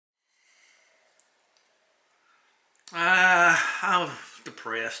I'm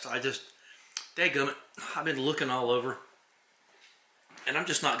depressed. Dadgummit, I've been looking all over, and I'm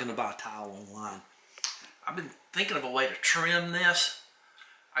just not going to buy a tile online. I've been thinking of a way to trim this.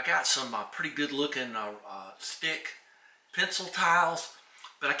 I got some pretty good looking stick pencil tiles,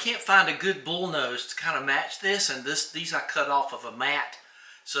 but I can't find a good bullnose to kind of match this, and these I cut off of a mat.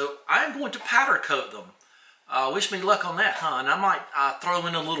 So I'm going to powder coat them. Wish me luck on that, huh? And I might throw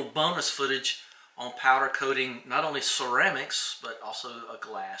in a little bonus footage on powder coating not only ceramics, but also a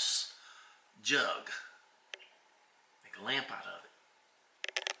glass jug. Make a lamp out of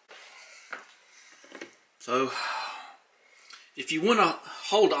it. So, if you want to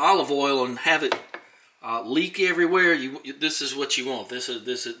hold olive oil and have it leak everywhere, this is what you want.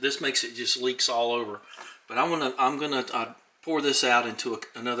 This makes it just leaks all over. But I'm gonna pour this out into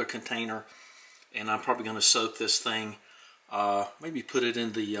another container, and I'm probably gonna soak this thing. Maybe put it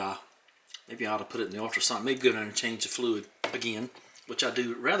in the. Maybe I ought to put it in the ultrasonic. Maybe go down and change the fluid again, which I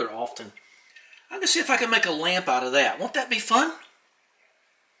do rather often. I'm gonna see if I can make a lamp out of that. Won't that be fun?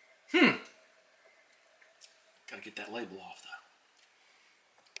 Gotta get that label off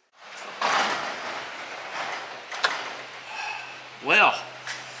though. Well,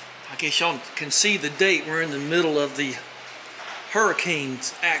 I guess y'all can see the date. We're in the middle of the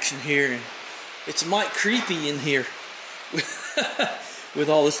hurricanes action here, and it's mighty creepy in here with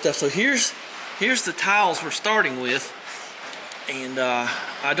all this stuff. So here's the tiles we're starting with, and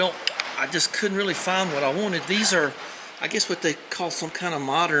I just couldn't really find what I wanted. These are, I guess, what they call some kind of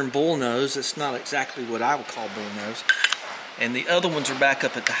modern bullnose. It's not exactly what I would call bullnose. And the other ones are back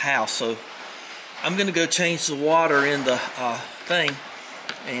up at the house. So I'm gonna go change the water in the thing,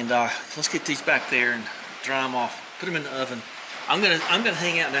 and let's get these back there and dry them off. Put them in the oven. I'm gonna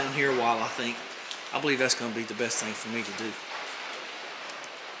hang out down here a while. I believe that's gonna be the best thing for me to do.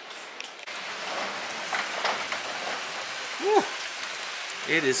 Whew.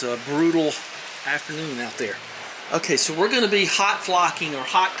 It is a brutal afternoon out there. Okay, so we're going to be hot flocking or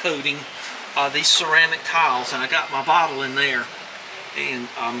hot coating these ceramic tiles, and I got my bottle in there, and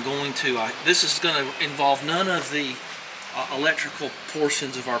I'm going to, this is going to involve none of the electrical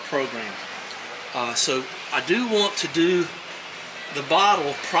portions of our program. So I do want to do the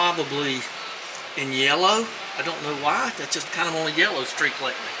bottle probably in yellow. I don't know why, that's just kind of on a yellow streak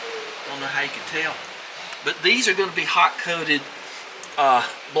lately. Don't know how you can tell. But these are going to be hot coated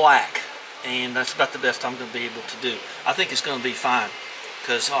black, and that's about the best I'm going to be able to do. I think it's going to be fine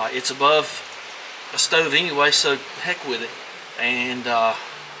because it's above a stove anyway, so heck with it. And I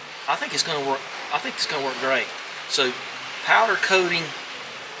think it's going to work. I think it's going to work great. So powder coating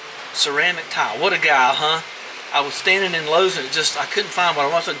ceramic tile. What a guy, huh? I was standing in Lowe's and I couldn't find what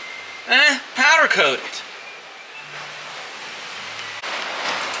I wanted. Powder coat it.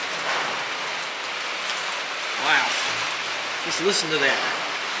 Wow, just listen to that.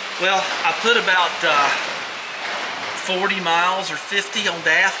 Well, I put about 40 miles or 50 on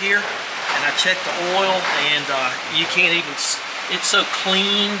DAF here, and I checked the oil, and you can't even, it's so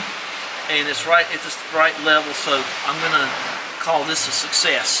clean, and it's right at the right level, so I'm gonna call this a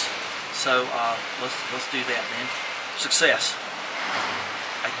success. So let's do that, man. Success.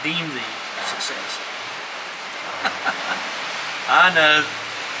 I deem thee a success. I know.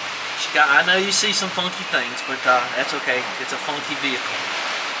 I know you see some funky things, but that's okay. It's a funky vehicle.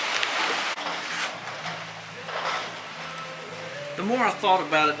 The more I thought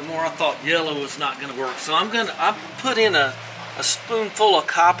about it, the more I thought yellow was not going to work. So I put in a spoonful of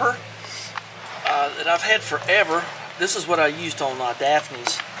copper that I've had forever. This is what I used on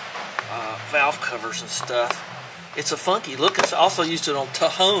Daphne's valve covers and stuff. It's a funky look. I also used it on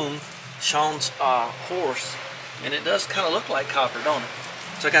Tahone, Sean's horse, and it does kind of look like copper, don't it?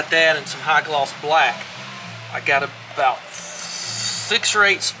 So I got that and some high gloss black. I got about 6 or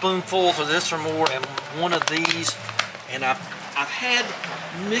 8 spoonfuls of this or more and one of these, and I've had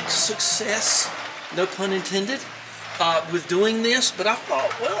mixed success, no pun intended, with doing this. But I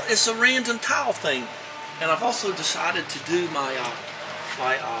thought, well, it's a random tile thing, and I've also decided to do my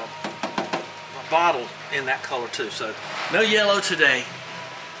bottle in that color too. So no yellow today.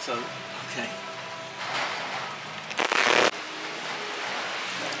 So okay.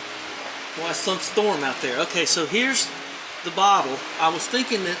 Well, some storm out there. Okay, so here's the bottle. I was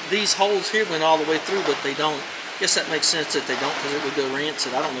thinking that these holes here went all the way through, but they don't. Guess that makes sense that they don't, because it would go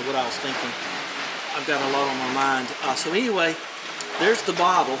rancid. I don't know what I was thinking. I've got a lot on my mind. So anyway, there's the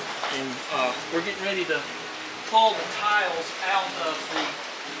bottle, and we're getting ready to pull the tiles out of the.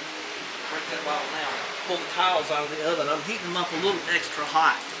 Break that bottle now. Pull the tiles out of the oven. I'm heating them up a little extra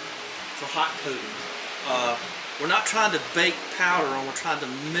hot for hot coating. We're not trying to bake powder on, we're trying to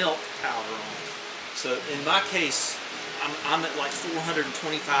melt powder on. So in my case, I'm at like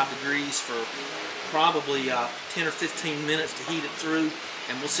 425 degrees for probably 10 or 15 minutes to heat it through,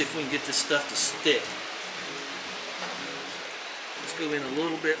 and we'll see if we can get this stuff to stick. Let's go in a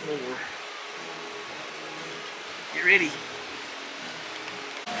little bit more. Get ready.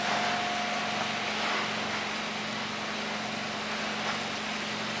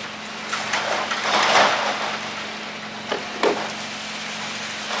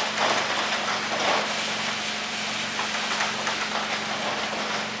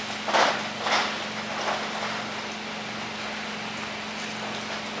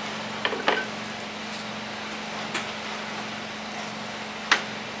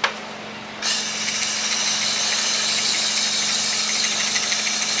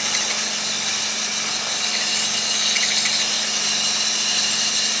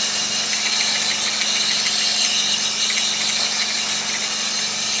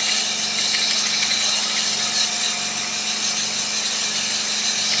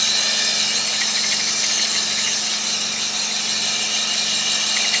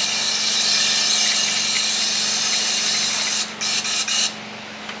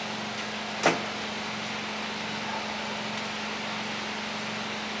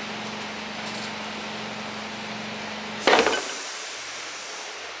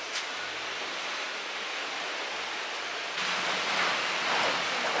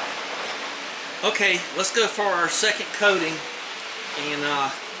 Okay, let's go for our second coating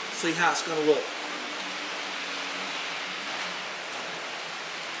and see how it's going to look.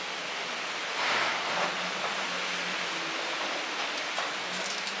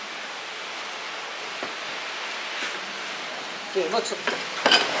 Okay, it looks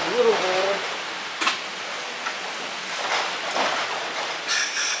a little better.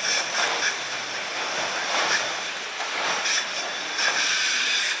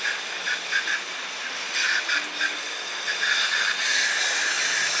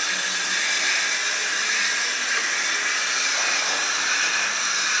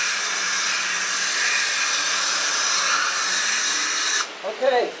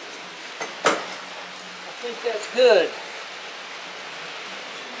 Okay, I think that's good.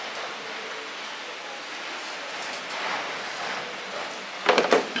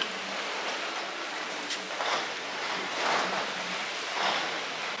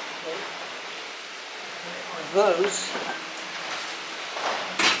 Those.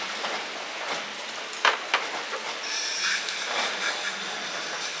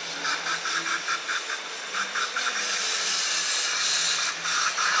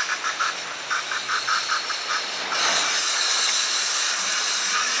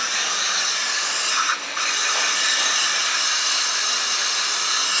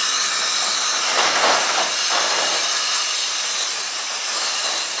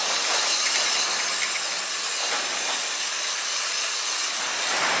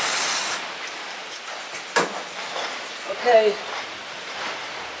 Okay.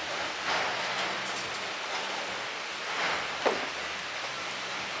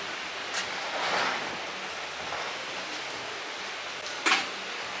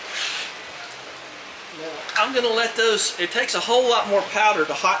 I'm going to let those, it takes a whole lot more powder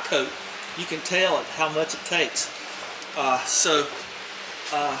to hot coat. You can tell it how much it takes.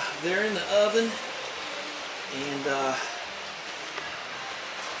 They're in the oven, and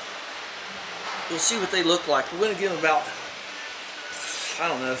we'll see what they look like. We're going to give them about, I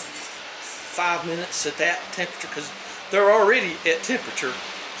don't know, 5 minutes at that temperature, because they're already at temperature.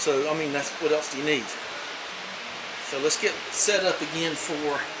 So, I mean, that's, what else do you need? So let's get set up again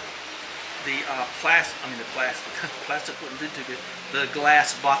for the plastic wouldn't do too good, the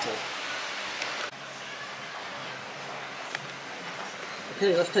glass bottle.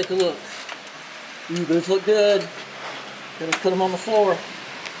 Okay, let's take a look. Ooh, those look good. Let's put them on the floor.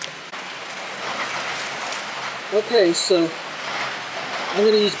 Okay, so I'm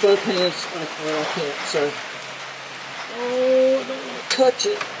going to use both hands. Well, I can't, so I don't want to touch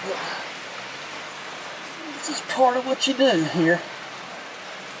it, but this is part of what you do here.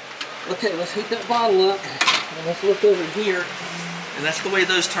 Okay, let's heat that bottle up, and let's look over here, and that's the way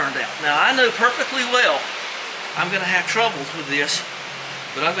those turned out. Now, I know perfectly well I'm going to have troubles with this,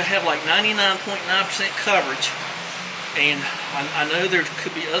 but I'm going to have like 99.9% coverage, and I know there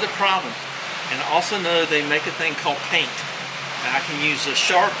could be other problems, and I also know they make a thing called paint. Now, I can use a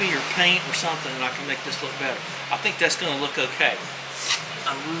Sharpie or paint or something, and I can make this look better. I think that's going to look okay.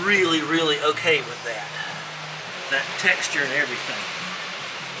 I'm really, really okay with that. That texture and everything.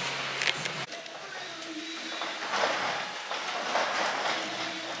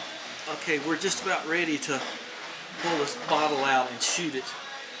 Okay, we're just about ready to pull this bottle out and shoot it.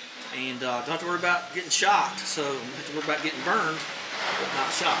 and don't have to worry about getting shocked. So you have to worry about getting burned, but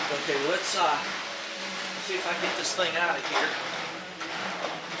not shocked. Okay, let's see if I can get this thing out of here.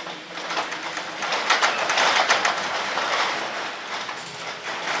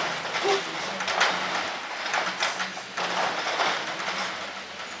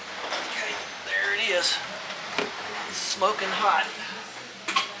 Okay, there it is. It's smoking hot.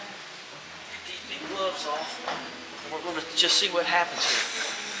 Get these big gloves off. And we're going to just see what happens here.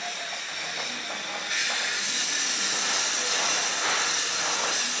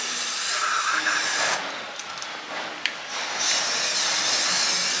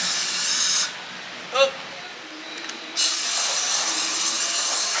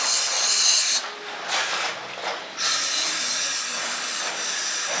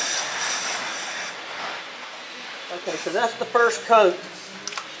 Okay, so that's the first coat.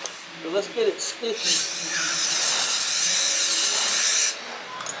 So let's get it sticky.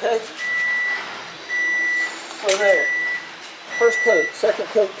 Okay. So there. First coat, second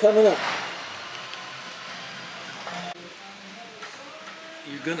coat coming up.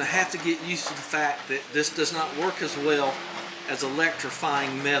 You're going to have to get used to the fact that this does not work as well as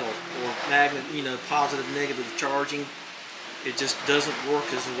electrifying metal or magnet, positive, negative charging. It just doesn't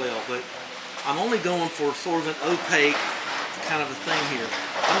work as well. But I'm only going for sort of an opaque kind of a thing here.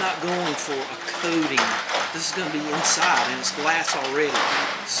 I'm not going for a coating. This is going to be inside and it's glass already.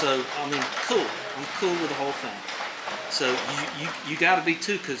 So, I mean, cool. I'm cool with the whole thing. So you got to be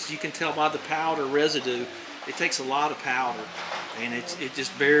too, because you can tell by the powder residue, it takes a lot of powder and it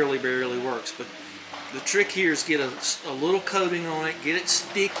just barely works. But the trick here is get a little coating on it, get it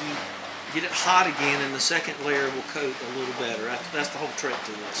sticky, get it hot again, and the second layer will coat a little better. That's the whole trick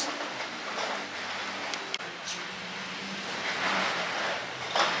to this.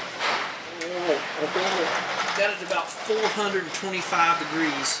 Got it about 425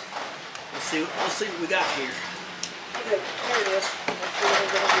 degrees. Let's see what we got here. Okay, here it is.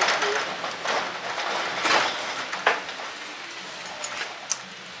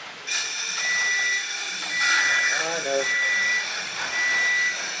 I know.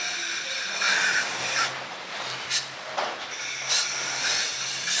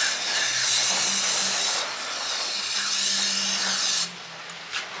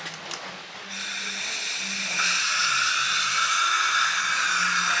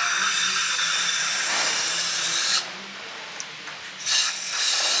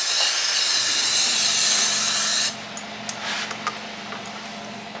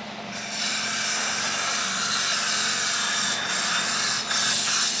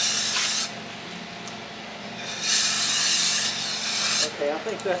 Okay, I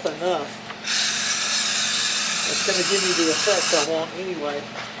think that's enough. It's going to give me the effect I want anyway.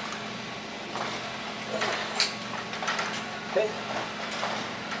 Okay.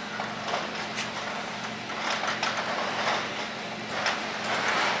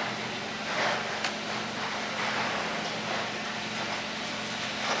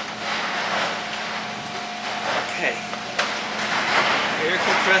 Okay. Air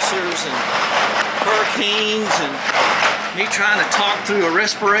compressors and hurricanes and me trying to talk through a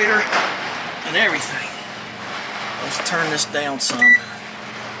respirator and everything. Let's turn this down some.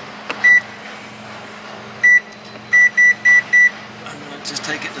 I'm going to just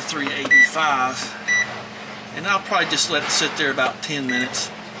take it to 385 and I'll probably just let it sit there about 10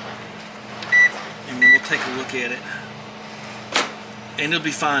 minutes and then we'll take a look at it and it'll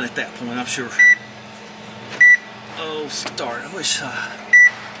be fine at that point, I'm sure. Oh, start. I wish I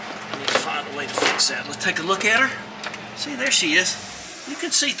need to find a way to fix that. Let's take a look at her. See, there she is. You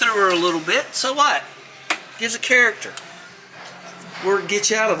can see through her a little bit. So what? Gives a character. Word gets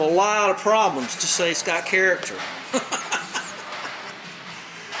you out of a lot of problems to say it's got character.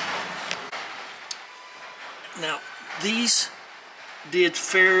 Now, these did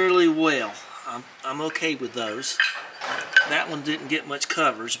fairly well. I'm okay with those. That one didn't get much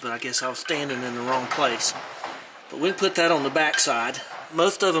coverage, but I guess I was standing in the wrong place. But we can put that on the back side.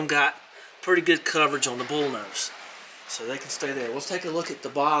 Most of them got pretty good coverage on the bullnose, so they can stay there. Let's take a look at the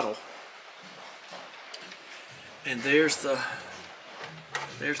bottle. And there's the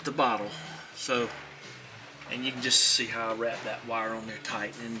bottle. So, and you can just see how I wrap that wire on there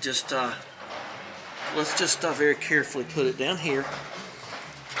tight. And just let's just very carefully put it down here.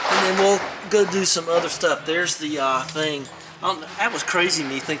 And then we'll go do some other stuff. There's the thing. That was crazy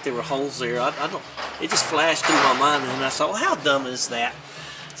me think there were holes there. It just flashed through my mind and I thought, well, how dumb is that?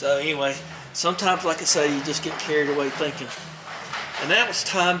 So anyway, sometimes, like I say, you just get carried away thinking. And now it's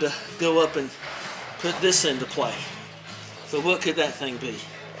time to go up and put this into play. So what could that thing be?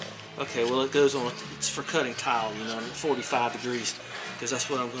 Okay, well it goes on, it's for cutting tile, 45 degrees. because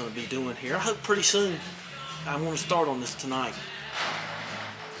that's what I'm going to be doing here. I hope pretty soon. I want to start on this tonight.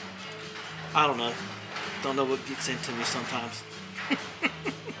 I don't know. Don't know what gets into me sometimes.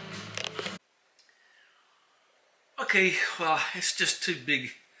 Okay, well, it's just too big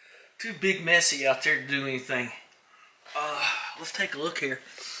messy out there to do anything. Let's take a look here.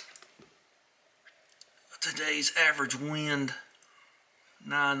 Today's average wind,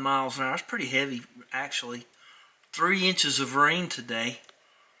 9 miles an hour. It's pretty heavy, actually. 3 inches of rain today.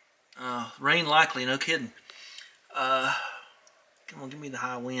 Rain likely, no kidding. Come on, give me the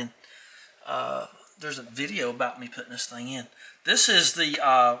high wind. There's a video about me putting this thing in. This is the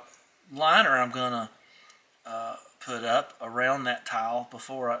liner I'm gonna put up around that tile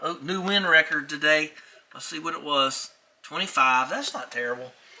before oh, new wind record today. Let's see what it was. 25. That's not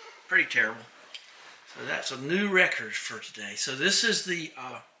terrible. Pretty terrible. So that's a new record for today. So this is the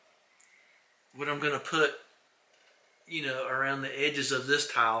what I'm gonna put, you know, around the edges of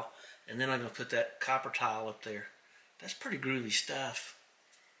this tile, and then I'm gonna put that copper tile up there. That's pretty groovy stuff.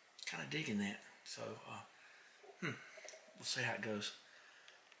 Kind of digging that. So we'll see how it goes.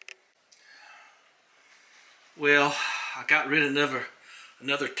 Well, I got rid of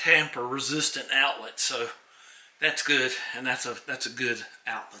another tamper resistant outlet, so that's good, and that's a good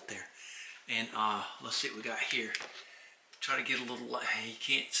outlet there. And let's see what we got here. Try to get a little light. You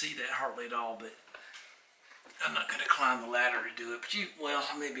can't see that hardly at all, but I'm not going to climb the ladder to do it. But well,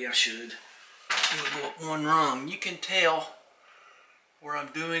 maybe I should. We'll go up one rung. You can tell where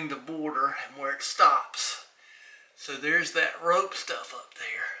I'm doing the border and where it stops. So there's that rope stuff up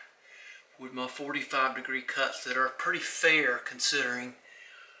there with my 45-degree cuts that are pretty fair considering,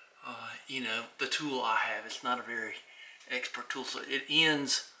 you know, the tool I have. It's not a very expert tool, so it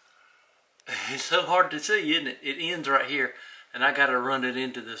ends. It's so hard to see, isn't it? It ends right here, and I got to run it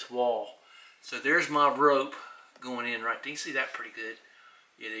into this wall. So there's my rope going in right there. You can see that pretty good.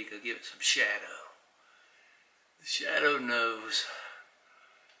 Yeah, there you go. Give it some shadow. The shadow nose.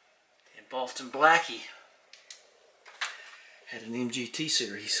 And Boston Blackie had an MGT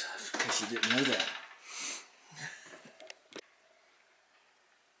series, in case you didn't know that.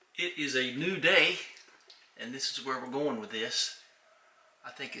 It is a new day, and this is where we're going with this. I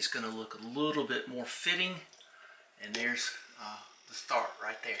think it's going to look a little bit more fitting, and there's the start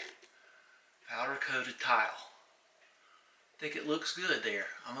right there. Powder coated tile. I think it looks good there.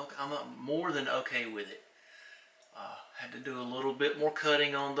 I'm more than okay with it. Had to do a little bit more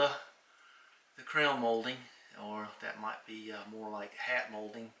cutting on the crown molding, or that might be more like hat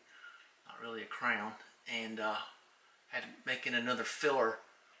molding, not really a crown. And had making another filler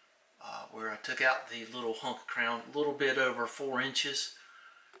where I took out the little hunk of crown, a little bit over 4 inches.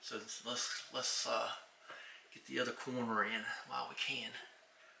 So let's get the other corner in while we can,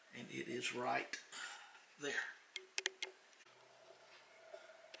 and it is right there.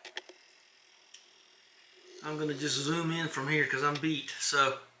 I'm going to just zoom in from here because I'm beat,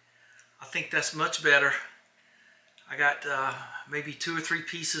 so I think that's much better. I got maybe 2 or 3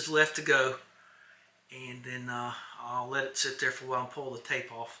 pieces left to go, and then I'll let it sit there for a while and pull the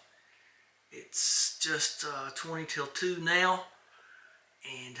tape off. It's just 20 till 2 now.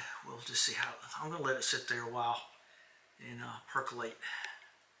 And we'll just see how, I'm going to let it sit there a while and percolate.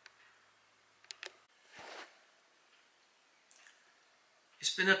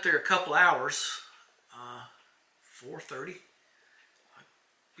 It's been up there a couple hours, 4:30.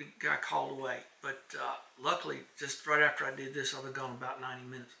 We got called away, but luckily just right after I did this, I've been gone about 90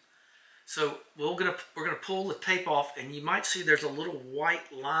 minutes. So we're gonna pull the tape off, and you might see there's a little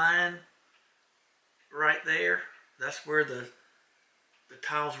white line right there. That's where the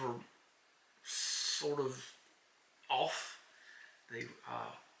tiles were sort of off, the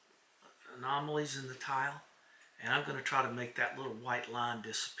anomalies in the tile, and I'm going to try to make that little white line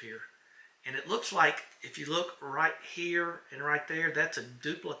disappear. And it looks like, if you look right here and right there, that's a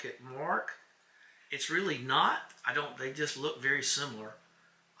duplicate mark. It's really not. They just look very similar,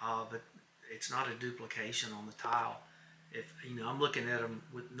 but it's not a duplication on the tile. If you know, I'm looking at them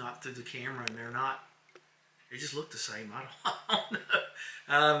not through the camera, and they're not. They just look the same. I don't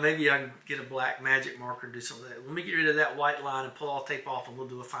know. Maybe I can get a black magic marker and do something like that. Let me get rid of that white line and pull all the tape off, and we'll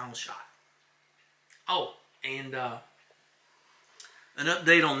do a final shot. Oh, and an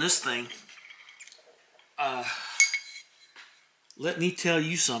update on this thing. Let me tell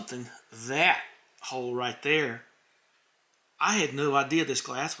you something. That hole right there, I had no idea this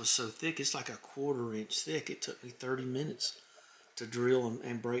glass was so thick. It's like a 1/4 inch thick. It took me 30 minutes to drill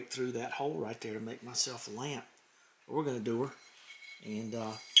and break through that hole right there to make myself a lamp. But we're going to do her. And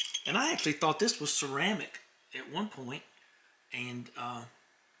I actually thought this was ceramic at one point. And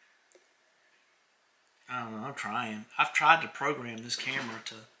I don't know, I'm trying. I've tried to program this camera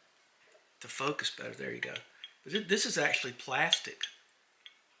to focus better. There you go. But this is actually plastic.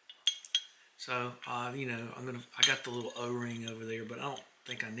 So, you know, I got the little O-ring over there, but I don't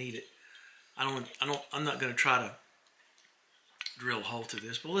think I need it. I'm not gonna try to drill a hole through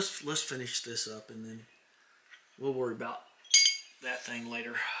this, but let's finish this up and then we'll worry about that thing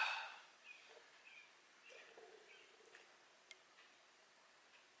later.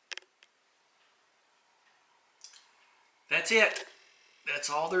 That's it. That's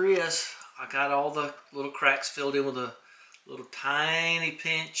all there is. I got all the little cracks filled in with a little tiny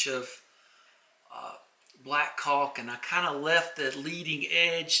pinch of black caulk, and I kind of left the leading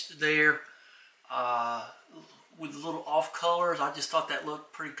edge there with little off colors. I just thought that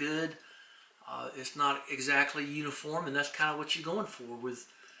looked pretty good. It's not exactly uniform, and that's kind of what you're going for with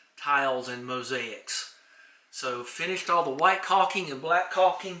tiles and mosaics. So finished all the white caulking and black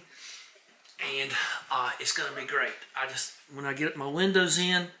caulking, and it's going to be great. When I get my windows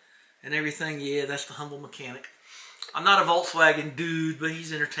in and everything, yeah, that's the humble mechanic. I'm not a Volkswagen dude, but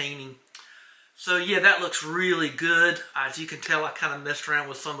he's entertaining. So yeah, that looks really good. As you can tell, I kind of messed around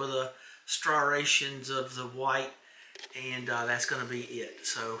with some of the striations of the white, and that's going to be it.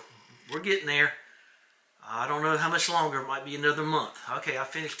 So we're getting there. I don't know how much longer. It might be another month. Okay, I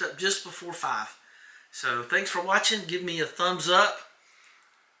finished up just before 5. So thanks for watching. Give me a thumbs up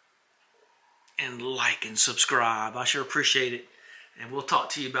and like and subscribe. I sure appreciate it. And we'll talk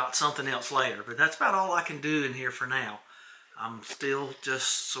to you about something else later. But that's about all I can do in here for now. I'm still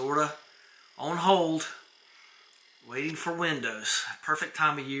just sort of on hold, waiting for windows. Perfect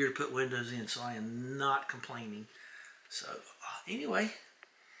time of year to put windows in, so I am not complaining. So anyway,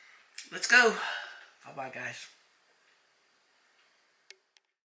 let's go. Bye-bye, guys.